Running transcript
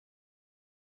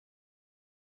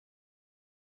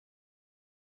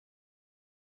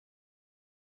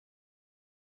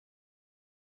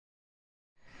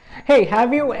Hey,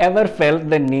 have you ever felt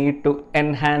the need to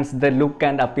enhance the look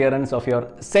and appearance of your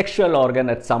sexual organ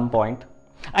at some point?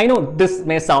 I know this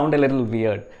may sound a little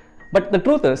weird, but the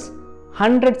truth is,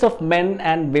 hundreds of men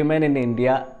and women in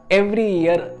India every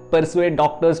year persuade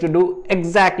doctors to do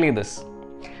exactly this.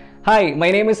 Hi,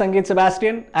 my name is Sangeeth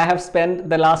Sebastian. I have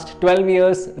spent the last 12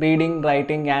 years reading,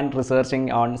 writing, and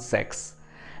researching on sex.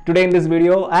 Today in this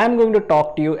video, I am going to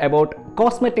talk to you about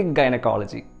cosmetic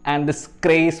gynecology and this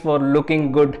craze for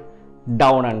looking good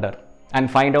down under and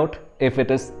find out if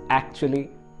it is actually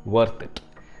worth it.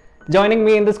 Joining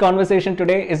me in this conversation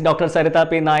today is Dr. Sarita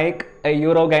P Naik, a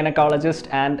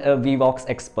urogynaecologist and a Vvox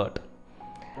expert.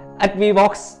 At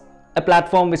Vvox, a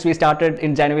platform which we started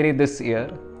in January this year,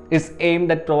 is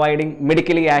aimed at providing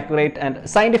medically accurate and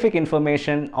scientific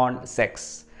information on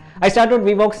sex. I started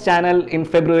Vvox channel in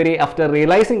February after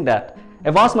realizing that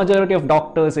a vast majority of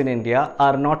doctors in India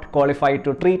are not qualified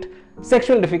to treat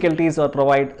sexual difficulties or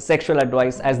provide sexual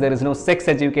advice, as there is no sex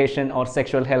education or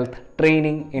sexual health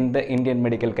training in the Indian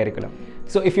medical curriculum.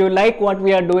 So if you like what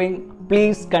we are doing,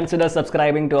 please consider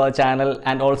subscribing to our channel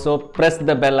and also press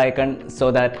the bell icon so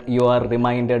that you are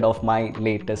reminded of my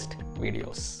latest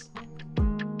videos.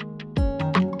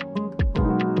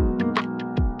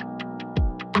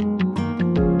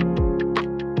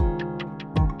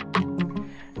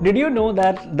 Did you know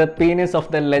that the penis of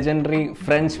the legendary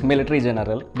French military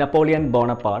general Napoleon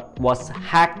Bonaparte was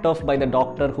hacked off by the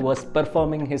doctor who was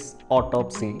performing his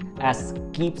autopsy as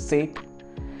keepsake?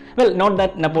 Well, not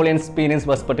that Napoleon's penis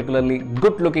was particularly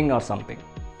good looking or something.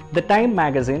 The Time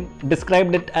magazine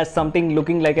described it as something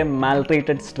looking like a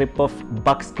maltreated strip of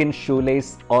buckskin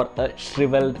shoelace or a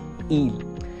shriveled eel.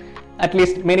 At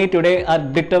least many today are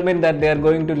determined that they are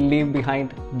going to leave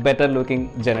behind better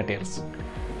looking genitals.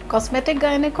 Cosmetic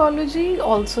gynecology,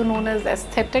 also known as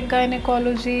aesthetic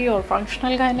gynecology or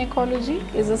functional gynecology,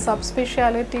 is a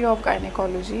subspecialty of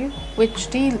gynecology which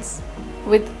deals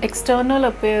with external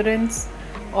appearance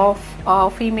of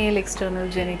female external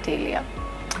genitalia.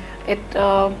 It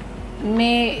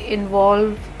may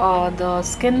involve the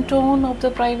skin tone of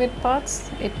the private parts.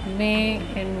 It may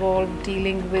involve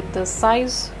dealing with the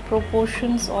size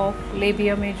proportions of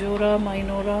labia majora,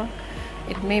 minora.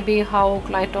 It may be how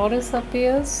clitoris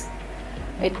appears.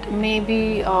 It may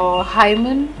be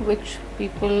hymen, which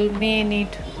people may need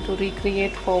to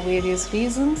recreate for various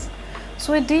reasons.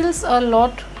 So it deals a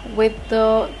lot with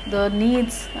the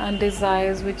needs and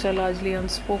desires which are largely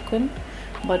unspoken.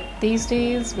 But these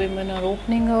days women are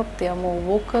opening up, they are more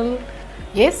vocal.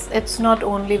 Yes, it's not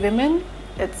only women,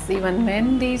 it's even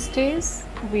men these days.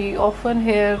 We often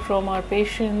hear from our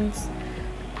patients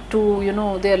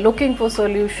they are looking for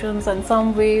solutions and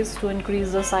some ways to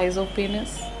increase the size of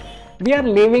penis. We are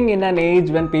living in an age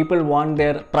when people want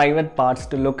their private parts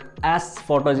to look as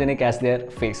photogenic as their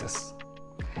faces.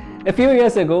 A few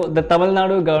years ago, the Tamil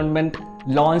Nadu government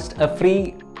launched a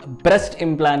free breast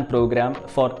implant program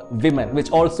for women, which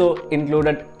also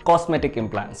included cosmetic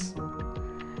implants.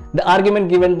 The argument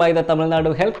given by the Tamil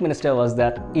Nadu health minister was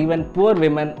that even poor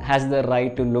women has the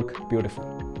right to look beautiful.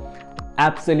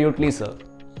 Absolutely, sir.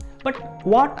 But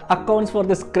what accounts for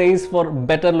this craze for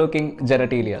better looking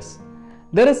genitalia?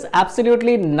 There is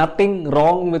absolutely nothing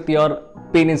wrong with your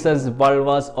penises,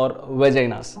 vulvas or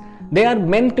vaginas. They are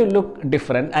meant to look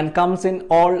different and comes in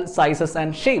all sizes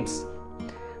and shapes.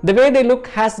 The way they look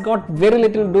has got very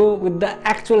little to do with the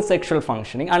actual sexual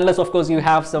functioning, unless of course you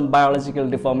have some biological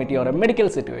deformity or a medical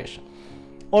situation.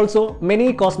 Also,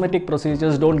 many cosmetic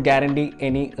procedures don't guarantee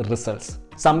any results.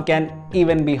 Some can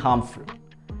even be harmful.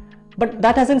 But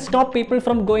that hasn't stopped people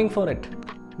from going for it.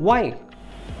 Why?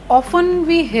 Often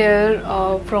we hear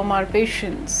from our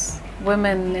patients,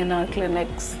 women in our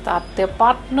clinics, that their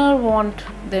partner wants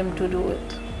them to do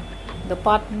it. The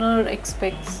partner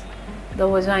expects the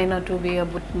vagina to be a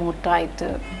bit more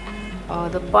tighter.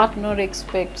 The partner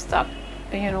expects that,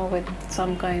 with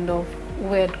some kind of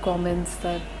weird comments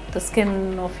that the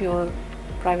skin of your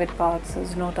private parts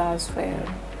is not as fair.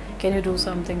 Can you do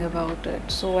something about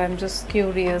it? So I'm just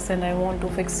curious and I want to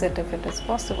fix it if it is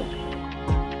possible.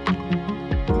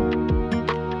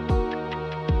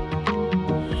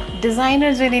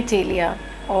 Designer genitalia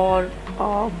or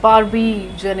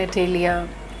Barbie genitalia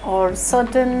or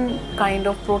certain kind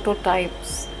of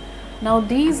prototypes. Now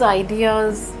these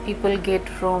ideas people get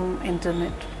from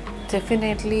internet.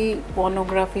 Definitely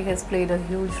pornography has played a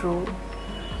huge role.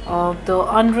 The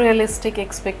unrealistic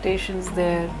expectations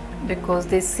there, because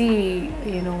they see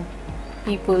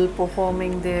people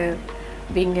performing there,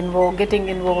 getting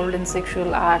involved in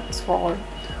sexual acts for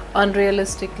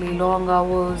unrealistically long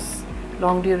hours,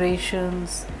 long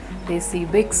durations. They see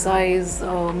big size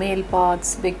male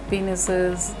parts, big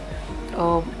penises,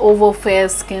 over fair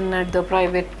skin at the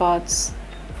private parts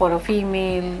for a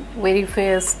female, very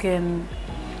fair skin.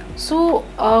 So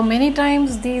many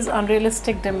times these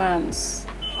unrealistic demands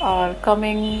are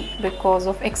coming because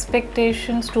of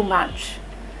expectations to match,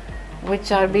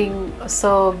 which are being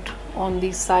served on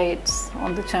these sites,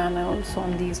 on the channels,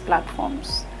 on these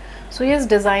platforms. So yes,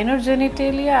 designer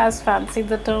genitalia, as fancy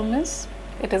the term is,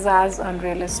 it is as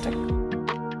unrealistic.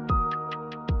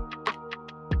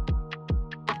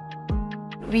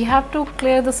 We have to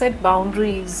clear the set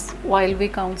boundaries while we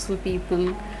counsel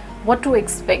people what to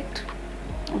expect,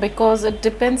 because it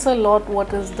depends a lot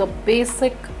what is the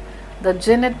basic, the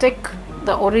genetic,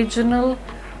 the original,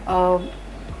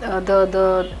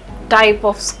 the type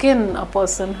of skin a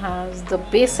person has, the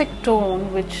basic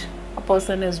tone which a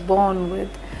person is born with.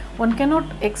 One cannot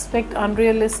expect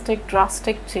unrealistic,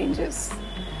 drastic changes.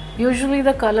 Usually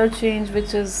the color change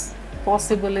which is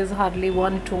possible is hardly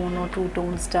one tone or two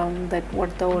tones down that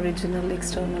what the original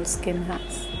external skin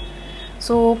has.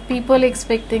 So people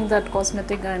expecting that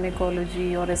cosmetic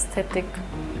gynecology or aesthetic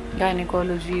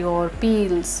gynecology or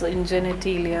peels in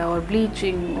genitalia or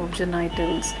bleaching of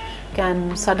genitals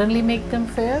can suddenly make them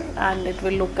fair and it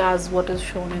will look as what is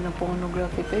shown in a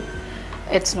pornography pic.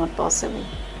 It's not possible.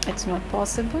 It's not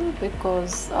possible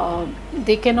because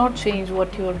they cannot change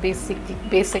what your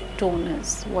basic tone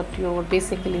is, what you're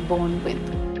basically born with.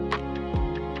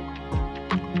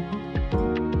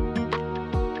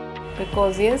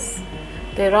 Because yes,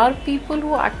 there are people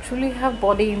who actually have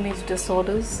body image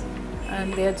disorders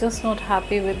and they are just not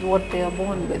happy with what they are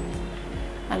born with.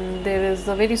 And there is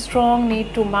a very strong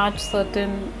need to match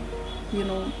certain,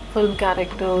 film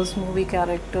characters, movie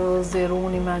characters, their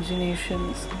own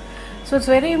imaginations. So it's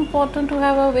very important to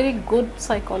have a very good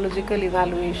psychological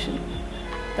evaluation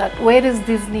that where is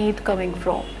this need coming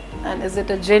from, and is it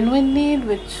a genuine need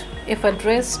which if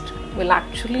addressed will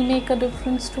actually make a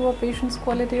difference to a patient's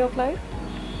quality of life,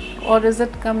 or is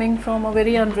it coming from a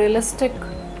very unrealistic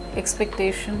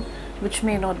expectation which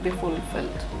may not be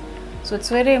fulfilled. So it's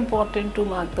very important to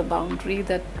mark the boundary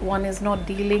that one is not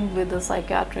dealing with a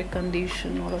psychiatric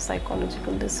condition or a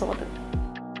psychological disorder.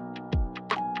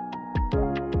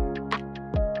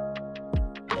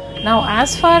 Now,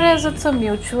 as far as it's a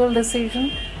mutual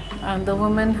decision and the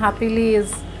woman happily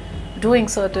is doing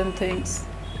certain things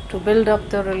to build up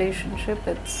the relationship,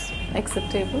 it's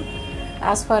acceptable.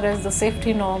 As far as the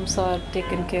safety norms are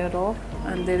taken care of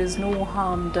and there is no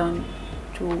harm done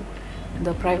to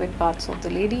the private parts of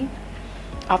the lady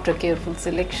after careful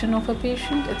selection of a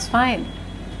patient, it's fine.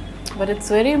 But it's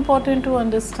very important to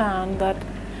understand that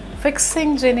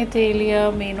fixing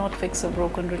genitalia may not fix a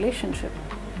broken relationship.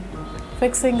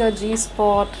 Fixing a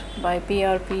G-spot by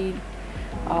PRP,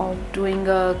 doing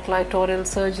a clitoral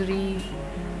surgery,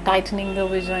 tightening the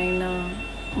vagina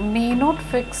may not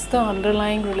fix the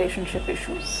underlying relationship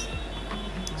issues.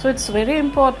 So it's very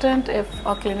important if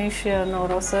a clinician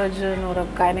or a surgeon or a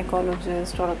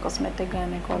gynecologist or a cosmetic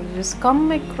gynecologist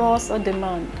come across a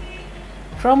demand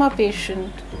from a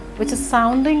patient which is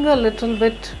sounding a little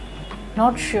bit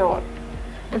not sure.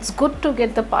 It's good to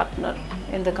get the partner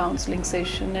in the counseling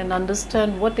session and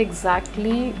understand what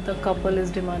exactly the couple is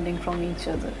demanding from each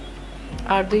other.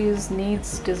 Are these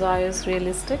needs, desires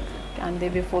realistic? Can they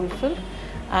be fulfilled?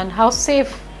 And how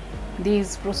safe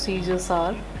these procedures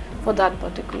are for that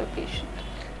particular patient.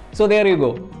 So there you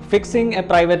go. Fixing a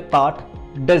private part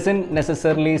doesn't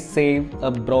necessarily save a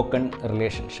broken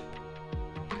relationship.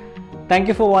 Thank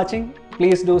you for watching.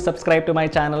 Please do subscribe to my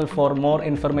channel for more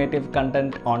informative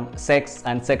content on sex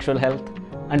and sexual health.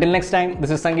 Until next time, this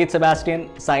is Sangeeth Sebastian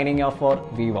signing off for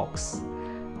Vvox.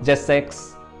 Just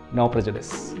sex, no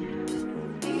prejudice.